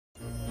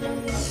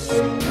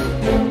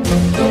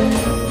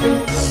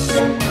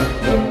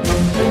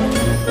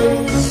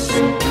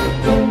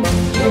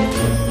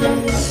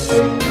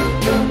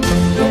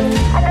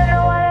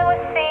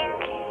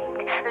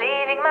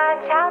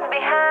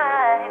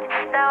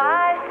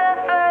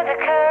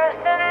curse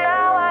and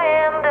now I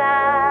am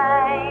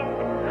blind.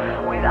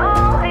 With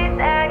all this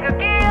anger,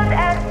 guilt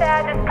and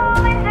sadness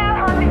calling to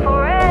haunt me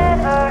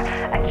forever.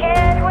 I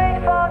can't wait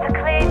for the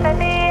cliff at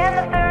the end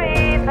of the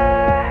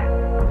river.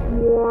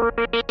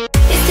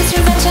 Is this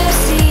revenge I'm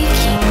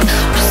seeking,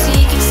 or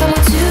seeking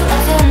someone to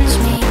avenge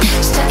me?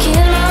 Stuck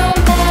in my own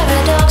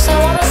paradox, I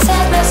wanna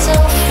set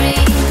myself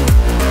free.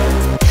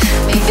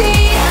 Maybe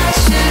I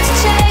should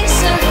chase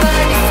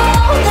somebody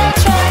fall and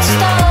try to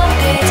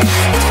stop it.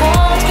 It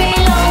won't be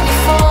long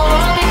before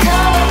I'll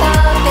become a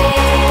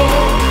puppet.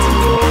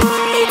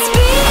 It's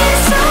been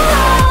so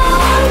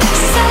long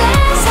since the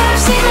last I've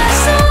seen my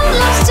soul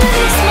lost to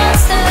this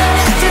monster,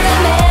 to the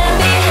man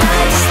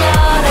behind the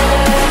slaughter.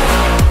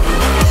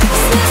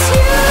 Since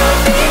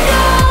you've been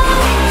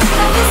gone,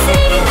 I've been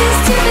singing this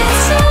stupid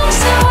song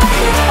so I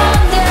could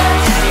ponder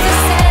the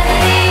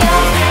sanity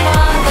of your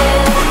mother.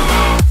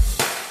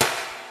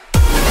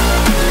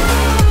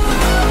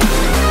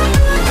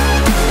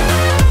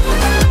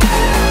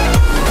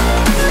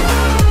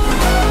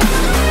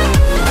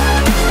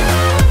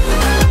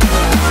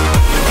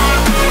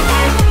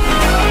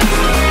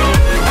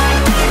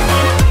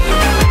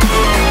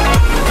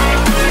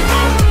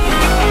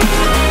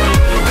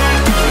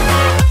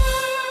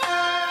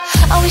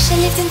 I wish I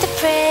lived in the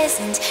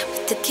present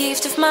with the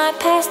gift of my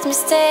past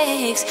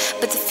mistakes,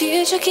 but the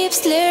future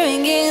keeps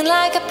luring in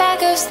like a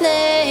pack of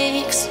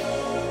snakes.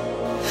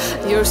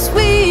 Your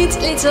sweet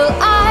little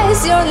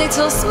eyes, your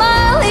little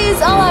smile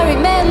is all I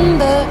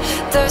remember.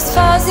 Those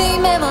fuzzy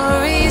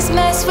memories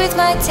mess with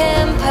my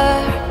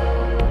temper.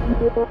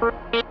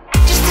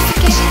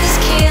 Justification is